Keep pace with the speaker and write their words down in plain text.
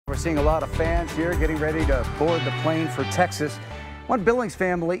We're seeing a lot of fans here getting ready to board the plane for Texas. One Billings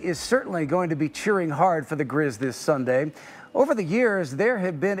family is certainly going to be cheering hard for the Griz this Sunday. Over the years, there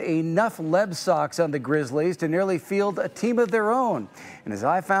have been enough Lebsocks on the Grizzlies to nearly field a team of their own. And as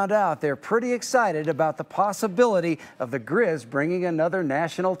I found out, they're pretty excited about the possibility of the Griz bringing another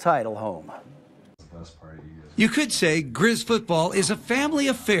national title home. You could say Griz football is a family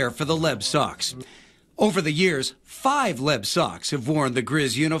affair for the Lebsocks. Over the years, 5 Lebsocks have worn the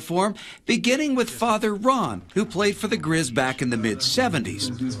Griz uniform, beginning with Father Ron, who played for the Griz back in the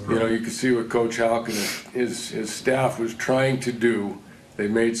mid-'70s. You know, you can see what Coach Houck and his staff was trying to do. They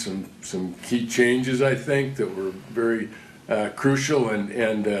made some key changes, I think, that were very crucial,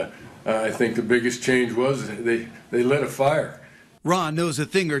 and I think the biggest change was they lit a fire. Ron knows a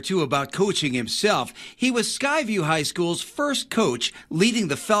thing or two about coaching himself. He was Skyview High School's first coach, leading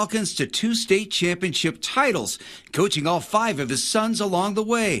the Falcons to 2 state championship titles, coaching all 5 of his sons along the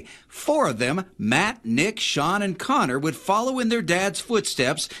way. 4 of them, Matt, Nick, Sean, and Connor, would follow in their dad's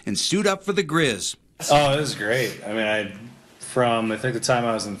footsteps and suit up for the Griz. Oh, it was great. I mean, I think the time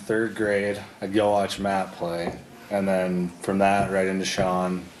I was in 3rd grade, I'd go watch Matt play. And then from that, right into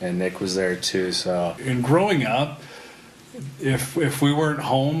Sean, and Nick was there too. So, in growing up, if we weren't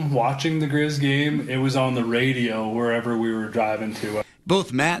home watching the Griz game, it was on the radio wherever we were driving to.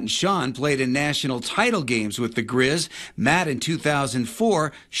 Both Matt and Sean played in national title games with the Griz, Matt in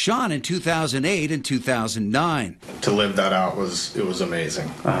 2004, Sean in 2008 and 2009. To live that out was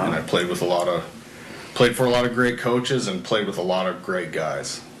amazing. And I played for a lot of great coaches and played with a lot of great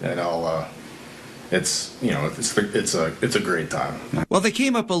guys. And it's a great time. While they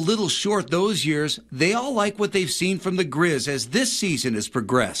came up a little short those years, they all like what they've seen from the Griz as this season has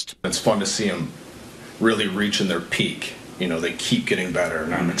progressed. It's fun to see them really reaching their peak. You know, they keep getting better,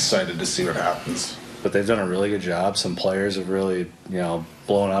 and I'm excited to see what happens. But they've done a really good job. Some players have really,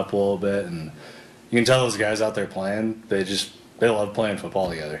 blown up a little bit, and you can tell those guys out there playing, they love playing football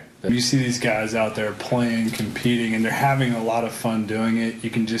together. You see these guys out there playing, competing, and they're having a lot of fun doing it. You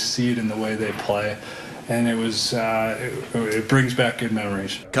can just see it in the way they play. And it brings back good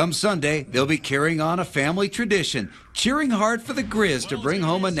memories. Come Sunday, they'll be carrying on a family tradition, cheering hard for the Griz to bring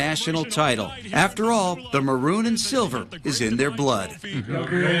home a national title. After all, the maroon and silver is in their blood.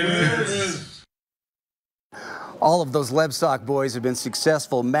 All of those Lebsock boys have been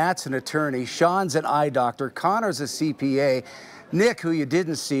successful. Matt's an attorney, Sean's an eye doctor, Connor's a CPA, Nick, who you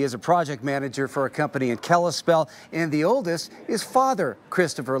didn't see, is a project manager for a company in Kalispell, and the oldest is Father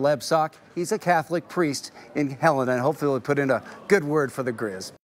Christopher Lebsock. He's a Catholic priest in Helena, and hopefully he'll put in a good word for the Griz.